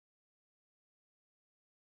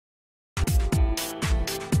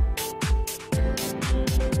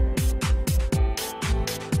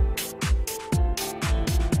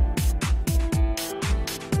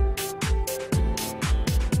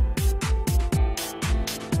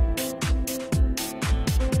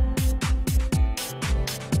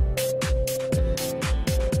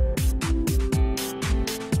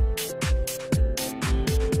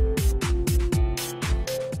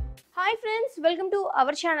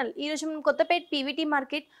Our channel. ఈ రోజు మనం కొత్తపేట్ పీవీటీ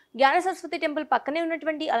మార్కెట్ జ్ఞాన సరస్వతి టెంపుల్ పక్కనే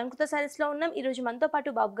ఉన్నటువంటి అలంకృత సారీస్ లో ఉన్నాం. ఈ రోజు మనతో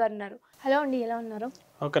పాటు బాబు గారు ఉన్నారు. హలో అండి, ఎలా ఉన్నారు?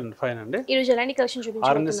 ఓకే అండి, ఫైన్ అండి. ఈ రోజు ఎలాంటి కలెక్షన్ చూపించారు?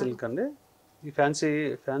 ఆరెంజ్ సిల్క్ అండి. ఈ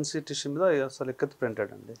ఫ్యాన్సీ టిష్యూ మీద అసలు ఇక్కత్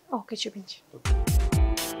ప్రింటెడ్ అండి. ఓకే, చూపించు.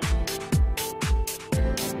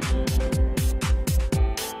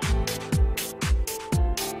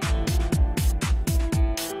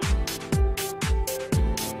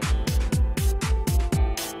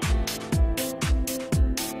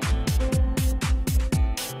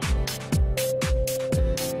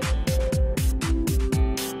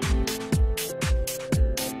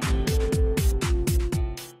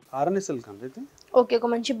 ఆరెంజ్ సిల్క్ అండి ఇది. ఓకే, ఒక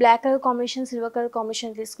మంచి black colour combination, silver colour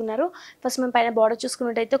combination తీసుకున్నారు. ఫస్ట్ మనం పైన బార్డర్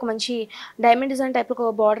చూసుకున్నట్టయితే ఒక మంచి డైమండ్ డిజైన్ టైప్ ఒక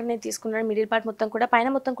బార్డర్ అనేది తీసుకున్నారు. మిడిల్ పార్ట్ మొత్తం కూడా, పైన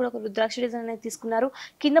మొత్తం కూడా ఒక రుద్రాక్ష డిజైన్ అనేది తీసుకున్నారు.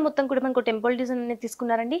 కింద మొత్తం కూడా మనకు టెంపుల్ డిజైన్ అనేది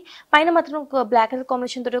తీసుకున్నారండి. పైన మాత్రం ఒక బ్లాక్ కలర్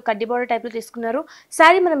కాంబినేషన్ తోటి కడ్డీ బార్డర్ టైప్ లో తీసుకున్నారు.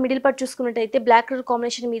 శారీ మనం మిడిల్ పార్ట్ చూసుకున్నట్టయితే బ్లాక్ కలర్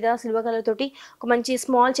కాంబినేషన్ మీద సిల్వర్ కలర్ తోటి ఒక మంచి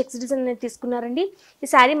స్మాల్ చెక్స్ డిజైన్ అనేది తీసుకున్నారండి.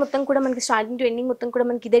 ఈ శారీ మొత్తం కూడా మనకి స్టార్టింగ్ టు ఎండింగ్ మొత్తం కూడా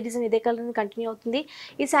మనకి ఇదే డిజైన్, ఇదే కలర్ కంటిన్యూ అవుతుంది.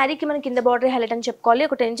 ఈ శారీకి మన కింద బార్డర్ హైలైట్ అని చెప్పుకోవాలి.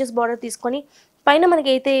 ఒక 10 ఇంచెస్ బార్డర్ తీసుకొని పైన మనకి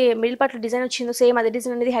అయితే మిడిల్ పార్ట్ డిజైన్ వచ్చిందో సేమ్ అదే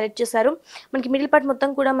డిజైన్ అనేది హైలైట్ చేశారు. మనకి మిడిల్ పార్ట్ మొత్తం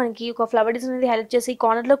కూడా మనకి ఒక ఫ్లవర్ డిజైన్ అనేది హైలైట్ చేసి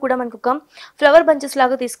కార్నర్ లో కూడా మనకి ఒక ఫ్లవర్ బంచెస్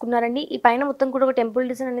లాగా తీసుకున్నారండి. ఈ పైన మొత్తం కూడా ఒక టెంపుల్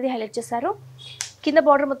డిజైన్ అనేది హైలైట్ చేశారు. కింద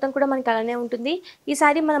బార్డర్ మొత్తం కూడా మనకి అలానే ఉంటుంది. ఈ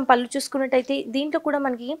సారీ మనం పళ్ళు చూసుకున్నట్టయితే దీంట్లో కూడా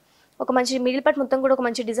మనకి ఒక మంచి మిడిల్ పార్ట్ మొత్తం కూడా ఒక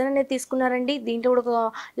మంచి డిజైన్ అనేది తీసుకున్నారండి. దీంట్లో కూడా ఒక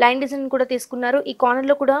లైన్ డిజైన్ కూడా తీసుకున్నారు. ఈ కార్నర్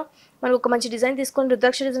లో కూడా మనకు ఒక మంచి డిజైన్ తీసుకొని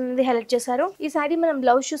రుద్రాక్ష డిజైన్ అనేది హైలైట్ చేశారు. ఈ సారీ మనం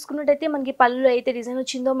బ్లౌజ్ చూసుకున్నట్టయితే మనకి పళ్ళు అయితే డిజైన్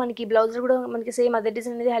వచ్చిందో మనకి బ్లౌజ్ కూడా మనకి సేమ్ అదే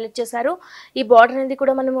డిజైన్ అనేది హైలైట్ చేశారు. ఈ బార్డర్ అనేది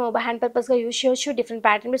కూడా మనం హ్యాండ్ పర్పస్ గా యూజ్ చేయొచ్చు. డిఫరెంట్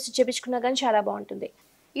ప్యాటర్న్ స్టిచ్ చేయించుకున్నా కానీ చాలా బాగుంటుంది.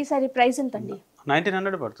 ఈ సారీ ప్రైస్ ఎంత అండి?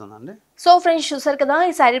 1900 పడుతుందండి. సో ఫ్రెండ్స్, చూసారు కదా,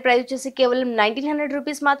 ఈ సారీ ప్రైస్ వచ్చేసి కేవలం 1900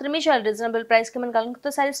 రూపీస్ మాత్రమే. చాలా రీజనబుల్ ప్రైస్ కి మనకి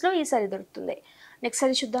అలంకృత సారీస్ లో ఈ సారీ దొరుకుతుంది. నెక్స్ట్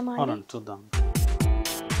సారీ చూద్దామా? చూద్దాం.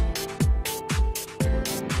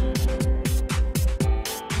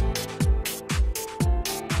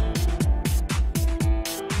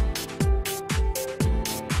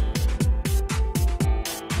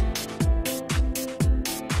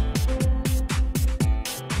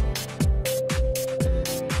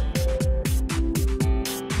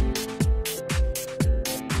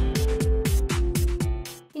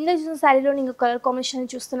 ఇందులో చూసిన శారీలో ఇంకా కలర్ కాంబినేషన్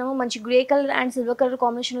చూస్తున్నాము. మంచి grey colour and silver colour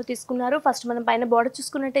combination లో తీసుకున్నారు. ఫస్ట్ మనం పైన బార్డర్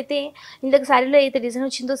చూసుకున్నట్టయితే ఇందులో శారీలో అయితే డిజైన్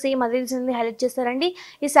వచ్చిందో సేమ్ అదే డిజైన్ హైలైట్ చేస్తారండి.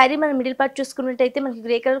 ఈ శారీ మనం మిడిల్ పార్ట్ చూసుకున్నట్టయితే మనకి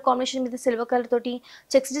గ్రే కలర్ కాంబినేషన్ మీద సిల్వర్ కలర్ తోటి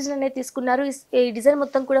చెక్స్ డిజైన్ అనేది తీసుకున్నారు. ఈ డిజైన్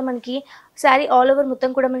మొత్తం కూడా మనకి శారీ ఆల్ ఓవర్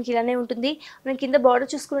మొత్తం కూడా మనకి ఇలానే ఉంటుంది. మనం కింద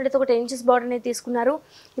బార్డర్ చూసుకున్నట్టయితే ఒక 10 ఇంచెస్ బార్డర్ అనేది తీసుకున్నారు.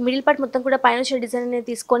 ఈ మిడిల్ పార్ట్ మొత్తం కూడా పైన వచ్చిన డిజైన్ అనేది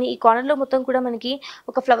తీసుకొని ఈ కార్నర్ లో మొత్తం కూడా మనకి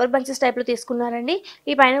ఒక ఫ్లవర్ బంచెస్ టైప్ లో తీసుకున్నారండి.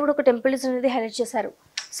 ఈ పైన కూడా ఒక టెంపుల్ డిజైన్ అనేది హైలైట్ చేశారు.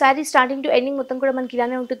 శారీ స్టార్టింగ్ టు ఎండింగ్ మొత్తం కూడా మనకి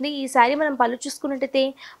ఇలానే ఉంటుంది. ఈ శారీ మనం పళ్ళు చూసుకున్నట్టయితే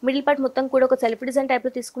మిడిల్ పార్ట్ మొత్తం కూడా ఒక సెల్ఫ్ డిజైన్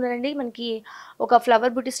టైప్లో తీసుకున్నారండి. మనకి ఒక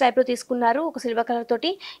ఫ్లవర్ బుటీస్ టైప్లో తీసుకున్నారు ఒక సిల్వర్ కలర్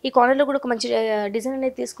తోటి. ఈ కార్నర్లో కూడా ఒక మంచి డిజైన్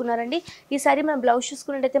అనేది తీసుకున్నారండి. ఈ శారీ మనం బ్లౌజ్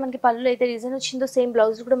చూసుకున్నట్టయితే మనకి పళ్ళులో అయితే డిజైన్ వచ్చిందో సేమ్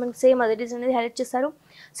బ్లౌజ్ కూడా మనకి సేమ్ అదే డిజైన్ అనేది హైలైట్ చేస్తారు.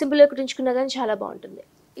 సింపుల్గా కుట్టించుకున్నా కానీ చాలా బాగుంటుంది.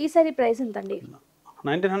 ఈ శారీ ప్రైస్ ఎంత అండి?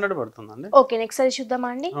 1900 పడుతుందండి. ఓకే, నెక్స్ట్ సారీ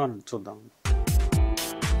చూద్దామా అండి? చూద్దాం.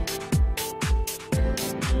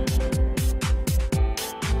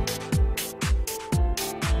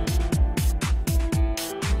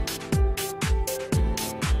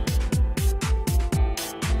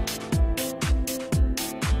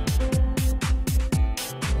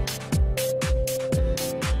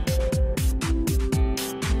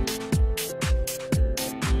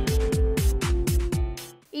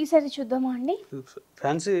 ఈ సారీ చూద్దామా అండి?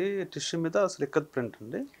 ఫ్యాన్సీ టిష్యూ మీద అసలు ఇక్కత్ ప్రింట్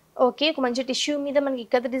అండి. ఓకే, ఒక మంచి టిష్యూ మీద మనకి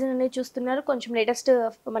ఇక్కత డిజైన్ అనేది చూస్తున్నారు. కొంచెం లేటెస్ట్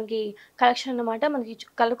మనకి కలెక్షన్ అన్నమాట. మనకి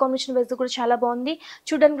కలర్ కాంబినేషన్ వైజ్ కూడా చాలా బాగుంది.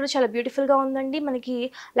 చూడడానికి కూడా చాలా బ్యూటిఫుల్ గా ఉందండి. మనకి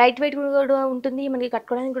లైట్ వెయిట్ కూడా ఉంటుంది. మనకి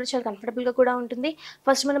కట్టుకోవడానికి కూడా చాలా కంఫర్టబుల్ గా కూడా ఉంటుంది.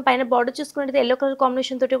 ఫస్ట్ మనం పైన బార్డర్ చూసుకున్నట్లయితే ఎల్లో కలర్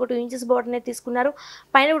కాంబినేషన్ తోటి ఒక 2 ఇంచెస్ బార్డర్ అనేది తీసుకున్నారు.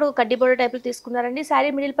 పైన కూడా ఒక కడ్డీ బార్డర్ టైప్ లో తీసుకున్నారండి.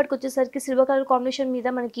 శారీ మిడిల్ పార్ట్కి వచ్చేసరికి సిల్వర్ కలర్ కాంబినేషన్ మీద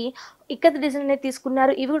మనకి ఇక్కత డిజైన్ అనేది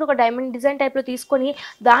తీసుకున్నారు. ఇవి కూడా ఒక డైమండ్ డిజైన్ టైప్ లో తీసుకొని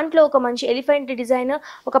దాంట్లో ఒక మంచి ఎలిఫెంట్ డిజైన్,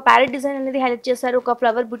 ఒక ప్యారెట్ డిజైన్ అనేది హైలైట్ చేశారు. ఒక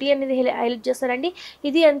ఫ్లవర్ బుటీ అనేది హైలైట్ చేస్తారండి.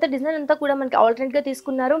 ఇది అంతా డిజైన్ అంతా కూడా మనకి ఆల్టర్నేట్ గా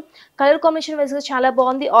తీసుకున్నారు. కలర్ కాంబినేషన్ వైజ్ గా చాలా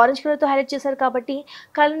బాగుంది. ఆరెంజ్ కలర్ తో హైలైట్ చేశారు కాబట్టి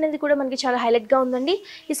కలర్ అనేది కూడా మనకి చాలా హైలైట్ గా ఉందండి.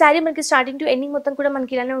 ఈ సారీ మనకి స్టార్టింగ్ టు ఎండింగ్ మొత్తం కూడా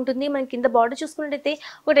మనకి ఇలానే ఉంటుంది. మనకి కింద బార్డర్ చూసుకున్నట్టయితే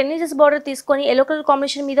ఒక 10 ఇంచెస్ బార్డర్ తీసుకొని ఎల్లో కలర్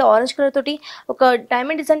కాంబినేషన్ మీద ఆరెంజ్ కలర్ తోటి ఒక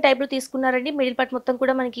డైమండ్ డిజైన్ టైప్ లో తీసుకున్నారండి. మిడిల్ పార్ట్ మొత్తం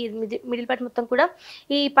కూడా మనకి మిడిల్ పార్ట్ మొత్తం కూడా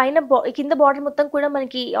ఈ పైన కింద బార్డర్ మొత్తం కూడా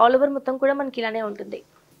మనకి ఆల్ ఓవర్ మొత్తం కూడా మనకి ఇలానే ఉంటుంది.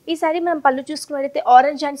 ఈ సారీ మనం పళ్ళు చూసుకున్నట్లయితే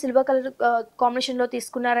orange and silver colour combination లో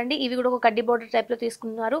తీసుకున్నారండి. ఇవి కూడా ఒక కడ్డీ బార్డర్ టైప్ లో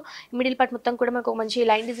తీసుకున్నారు. మిడిల్ పార్ట్ మొత్తం కూడా మనకు ఒక మంచి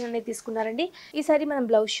లైన్ డిజైన్ అనేది తీసుకున్నారండి. ఈ సారీ మనం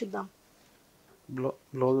బ్లౌజ్ చూద్దాం.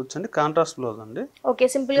 బ్లౌజ్ వచ్చండి కాంట్రాస్ట్ బ్లౌజ్ అండి. ఓకే,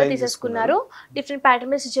 సింపుల్ గా తీసేసుకున్నారు. డిఫరెంట్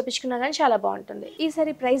ప్యాటర్న్ మీద స్టిచ్ చేపించుకున్నా కానీ చాలా బాగుంటుంది. ఈ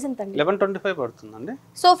సారీ ప్రైస్ ఎంత అండి? 1125 పడుతుందండి.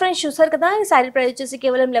 సో ఫ్రెండ్స్ చూసారు కదా, ఈ సారీ ప్రైస్ వచ్చేసి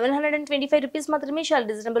కేవలం 1125 రూపీస్ మాత్రమే. చాలా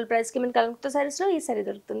రీజనబుల్ ప్రైస్ కి మనకి అలంకృత సారీస్ లో ఈ సారీ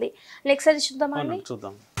దొరుకుతుంది. నెక్స్ట్ సారీ చూద్దామా అండి?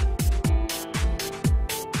 చూద్దాం.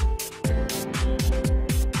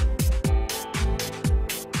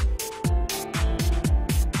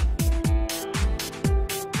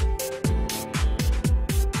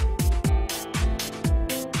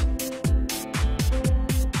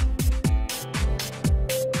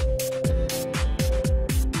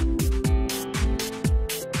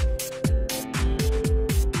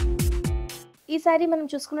 ఈ సారీ మనం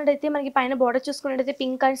చూసుకున్నట్టయితే మనకి పైన బార్డర్ చూసుకున్నట్టయితే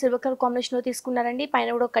pink and silver colour combination లో తీసుకున్నారండి. పైన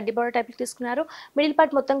కూడా ఒక కడ్డీ బార్డర్ టైప్ తీసుకున్నారు. మిడిల్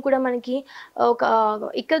పార్ట్ మొత్తం కూడా మనకి ఒక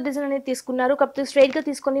ఇక్కత్ డిజైన్ అనేది తీసుకున్నారు. కాకపోతే స్ట్రైట్ గా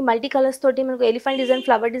తీసుకొని మల్టీ కలర్స్ తోటి మనకు ఎలిఫెంట్ డిజైన్,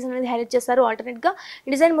 ఫ్లవర్ డిజైన్ అనేది హైలైట్ చేస్తారు. ఆల్టర్నేట్ గా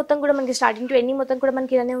డిజైన్ మొత్తం కూడా మనకి స్టార్టింగ్ టు ఎండింగ్ మొత్తం కూడా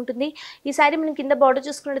మనకి ఇలానే ఉంటుంది. ఈ సారీ మనం కింద బార్డర్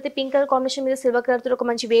చూసుకున్నట్టయితే పింక్ కలర్ కాంబినేషన్ మీద సిల్వర్ కలర్ తో ఒక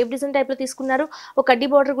మంచి వేవ్ డిజైన్ టైప్ లో తీసుకున్నారు. ఒక కడ్డీ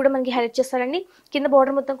బార్డర్ కూడా మనకి హైలైట్ చేస్తారండి. కింద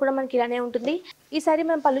బార్డర్ మొత్తం కూడా మనకి ఇలానే ఉంటుంది. ఈ సారీ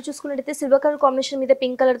మనం పళ్ళు చూసుకున్నట్టయితే సిల్వర్ కలర్ కాంబినేషన్ మీద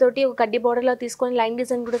పింక్ కలర్ తోటి ఒక కడ్డీ బార్డర్ లో తీసుకొని లైన్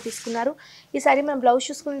డిజైన్ కూడా తీసుకున్నారు. ఈ సారీ మనం బ్లౌజ్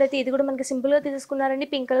చూసుకున్నట్టయితే ఇది కూడా మనకి సింపుల్ గా తీసుకున్నారండి.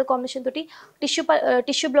 పింక్ కలర్ కాంబినేషన్ తోటి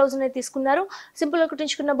టిష్యూ బ్లౌజ్ అనేది తీసుకున్నారు. సింపుల్ గా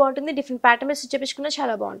కుట్టించుకున్న బాగుంటుంది. డిఫరెంట్ ప్యాటర్న్ మీద స్టిచ్ చేపించుకున్నా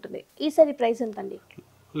చాలా బాగుంటుంది. ఈ సారీ ప్రైస్ ఎంత అండి?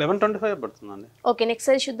 1125 పడుతుందండి. ఓకే, నెక్స్ట్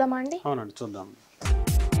సారీ చూద్దామా అండి? అవునండి, చూద్దాం.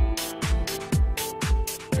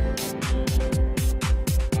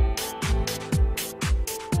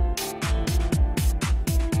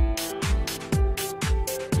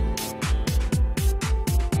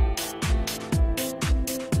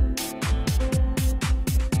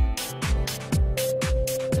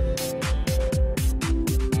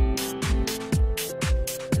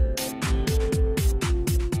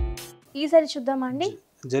 ఈ సారీ చూద్దామా అండి?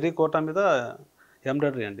 జరీ కోటా మీద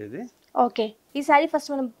ఎంబ్రాయిడరీ అండి ఇది. ఓకే, ఈ సారీ ఫస్ట్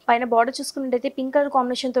మనం పైన బార్డర్ చూసుకున్నట్టయితే పింక్ కలర్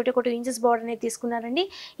కాంబినేషన్ తోటి ఒక 2 ఇంచెస్ బార్డర్ అనేది తీసుకున్నారండి.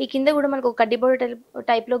 ఈ కింద కూడా మనకు ఒక కడ్డీ బార్డర్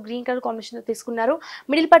టైప్ లో గ్రీన్ కలర్ కాంబినేషన్ తో తీసుకున్నారు.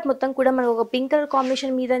 మిడిల్ పార్ట్ మొత్తం కూడా మనకు ఒక పింక్ కలర్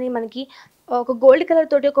కాంబినేషన్ మీదనే మనకి ఒక గోల్డ్ కలర్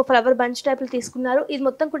తోటి ఒక ఫ్లవర్ బంచ్ టైప్ లో తీసుకున్నారు. ఇది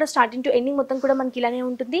మొత్తం కూడా స్టార్టింగ్ టు ఎండింగ్ మొత్తం కూడా మనకి ఇలానే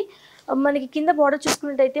ఉంటుంది. మనకి కింద బార్డర్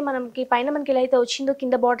చూసుకున్నట్టయితే మనకి పైన మనకి ఎలా అయితే వచ్చిందో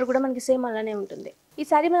కింద బార్డర్ కూడా మనకి సేమ్ అలానే ఉంటుంది. ఈ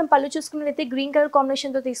సారీ మనం పళ్ళు చూసుకున్నట్టయితే గ్రీన్ కలర్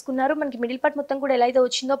కాంబినేషన్ తో తీసుకున్నారు. మనకి మిడిల్ పార్ట్ మొత్తం కూడా ఎలా అయితే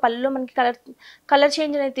వచ్చిందో పళ్ళులో మనకి కలర్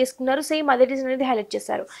చేంజ్ అనేది తీసుకున్నారు. సేమ్ అదే డిజైన్ అనేది హైలైట్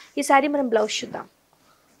చేశారు. ఈ సారీ మనం బ్లౌజ్ చూద్దాం.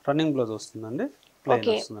 రన్నింగ్ బ్లౌజ్ వస్తుందండి.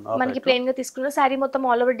 ఓకే, మనకి ప్లెయిన్ గా తీసుకున్నారు. సారీ మొత్తం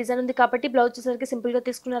ఆల్ ఓవర్ డిజైన్ ఉంది కాబట్టి బ్లౌజ్ వచ్చేసరికి సింపుల్ గా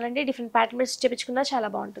తీసుకున్నారండి. డిఫరెంట్ ప్యాటర్న్ మీద స్టిచ్ చేపించుకున్నా చాలా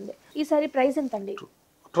బాగుంటుంది. ఈ సారీ ప్రైస్ ఎంత అండి?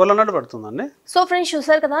 1200 పడుతుందండి. సో ఫ్రెండ్స్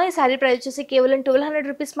చూసారు కదా, ఈ సారీ ప్రైస్ వచ్చేసి కేవలం 1200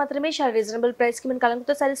 రూపీస్ మాత్రమే. చాలా రీజనబుల్ ప్రైస్ కి మనకి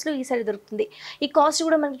అలంకృత సారీస్ లో ఈ సారీ దొరుకుతుంది. ఈ కాస్ట్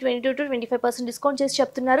కూడా మనకి 22 to 25% డిస్కౌంట్ చేసి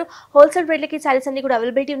చెప్తున్నారు. హోల్సేల్ రేట్లకి ఈ సారీస్ అన్ని కూడా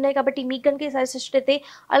అవైలబిలిటీ ఉన్నాయి కాబట్టి మీకు కనుక ఈ సారీస్ అయితే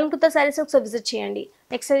అలంకృత సారీస్ ఒకసారి విజిట్ చేయండి.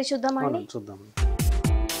 నెక్స్ట్ సారీ చూద్దామా అండి? చూద్దాం.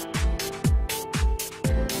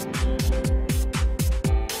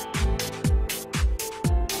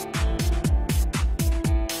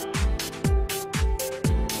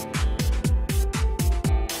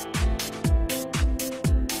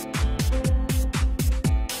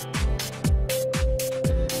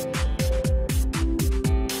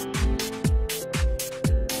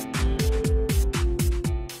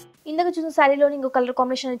 ఇందాక చూసిన సారీలో ఇంకో కలర్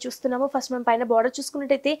కాంబినేషన్ అని చూస్తున్నాము. ఫస్ట్ మనం పైన బార్డర్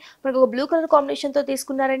చూసుకున్నట్టయితే మనకు ఒక బ్లూ కలర్ కాంబినేషన్ తో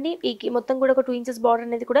తీసుకున్నారండి. ఈ మొత్తం కూడా ఒక 2 ఇంచెస్ బార్డర్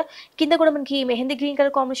అనేది కూడా కింద కూడా మనకి మెహందీ గ్రీన్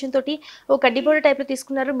కలర్ కాంబినేషన్ తోటి ఒక కడ్డీ బార్డర్ టైప్ లో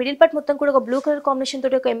తీసుకున్నారు. మిడిల్ పార్ట్ మొత్తం కూడా ఒక బ్లూ కలర్ కాంబినేషన్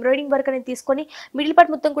తోటి ఒక ఎంబ్రాయిడింగ్ వర్క్ అనేది తీసుకొని మిడిల్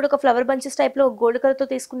పార్ట్ మొత్తం కూడా ఒక ఫ్లవర్ బంచెస్ టైప్ లో గోల్డ్ కలర్ తో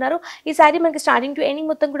తీసుకున్నారు. ఈ సారీ మనకి స్టార్టింగ్ టు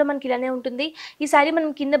ఎండింగ్ మొత్తం కూడా మనకి ఇలానే ఉంటుంది. ఈ సారీ మనం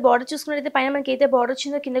కింద బార్డర్ చూసుకున్నట్టయితే పైన మనకి అయితే బార్డర్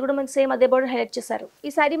వచ్చిందో కింద కూడా మనకి సేమ్ అదే బార్డర్ హైలైట్ చేశారు.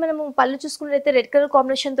 ఈ సారీ మనం పళ్ళు చూసుకున్నట్టయితే రెడ్ కలర్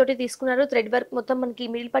కాంబినేషన్ తోటి తీసుకున్నారు. థ్రెడ్ వర్క్ మొత్తం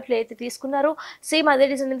మనకి మిడిల్ పార్ట్ లో అయితే తీసుకున్నారు. సేమ్ అదే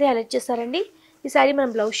డిజైన్ అనేది హైలైట్ చేస్తారండి. ఈ సారీ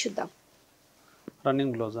మనం బ్లౌజ్ చూద్దాం.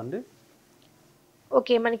 రన్నింగ్ బ్లౌజ్ అండి.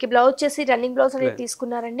 ఓకే, మనకి బ్లౌజ్ వచ్చేసి రన్నింగ్ బ్లౌజ్ అనేది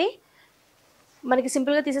తీసుకున్నారండి. మనకి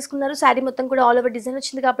సింపుల్ గా తీసేసుకున్నారు. సారీ మొత్తం కూడా ఆల్ ఓవర్ డిజైన్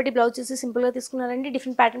వచ్చింది కాబట్టి బ్లౌజ్ వచ్చేసి సింపుల్ గా తీసుకున్నారండి.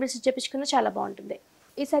 డిఫరెంట్ ప్యాటర్న్ స్టిచ్ చేపించుకున్నా చాలా బాగుంటుంది.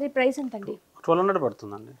 ఈ సారీ ప్రైస్ ఎంత అండి? 1200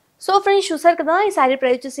 పడుతుందండి. సో ఫ్రెండ్స్ చూసారు కదా, ఈ సారీ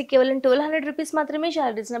ప్రైస్ వచ్చేసి కేవలం 1200 రూపీస్ మాత్రమే.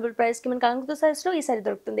 చాలా రీజనబుల్ ప్రైస్ కి మనకి అలంకృత సారీస్ లో ఈ సారీ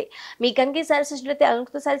దొరుకుతుంది. మీకు కనుక ఈ సారీస్ అయితే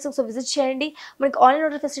అలంకృత సారీస్ ఒకసారి విజిట్ చేయండి. మనకి ఆన్లైన్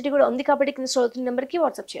ఆర్డర్ ఫెసిలిటీ కూడా ఉంది కాబట్టి కింద స్క్రోల్ అవుతున్న నెంబర్ కి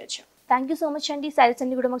వాట్సాప్ చేయొచ్చు. థ్యాంక్ యూ సో మచ్ అండి. ఈ సారీస్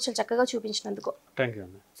అన్ని కూడా మాకు చాలా చక్కగా చూపించినందుకు. థ్యాంక్ యూ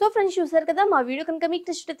అండి. సో ఫ్రెండ్స్ చూసారు కదా, మా వీడియో కనుక మీకు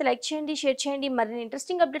నచ్చితే లైక్ చేయండి, షేర్ చేయండి. మరిన్ని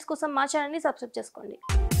ఇంట్రెస్టింగ్ అప్డేట్స్ కోసం మా ఛానల్ ని సబ్స్క్రైబ్ చేసుకోండి.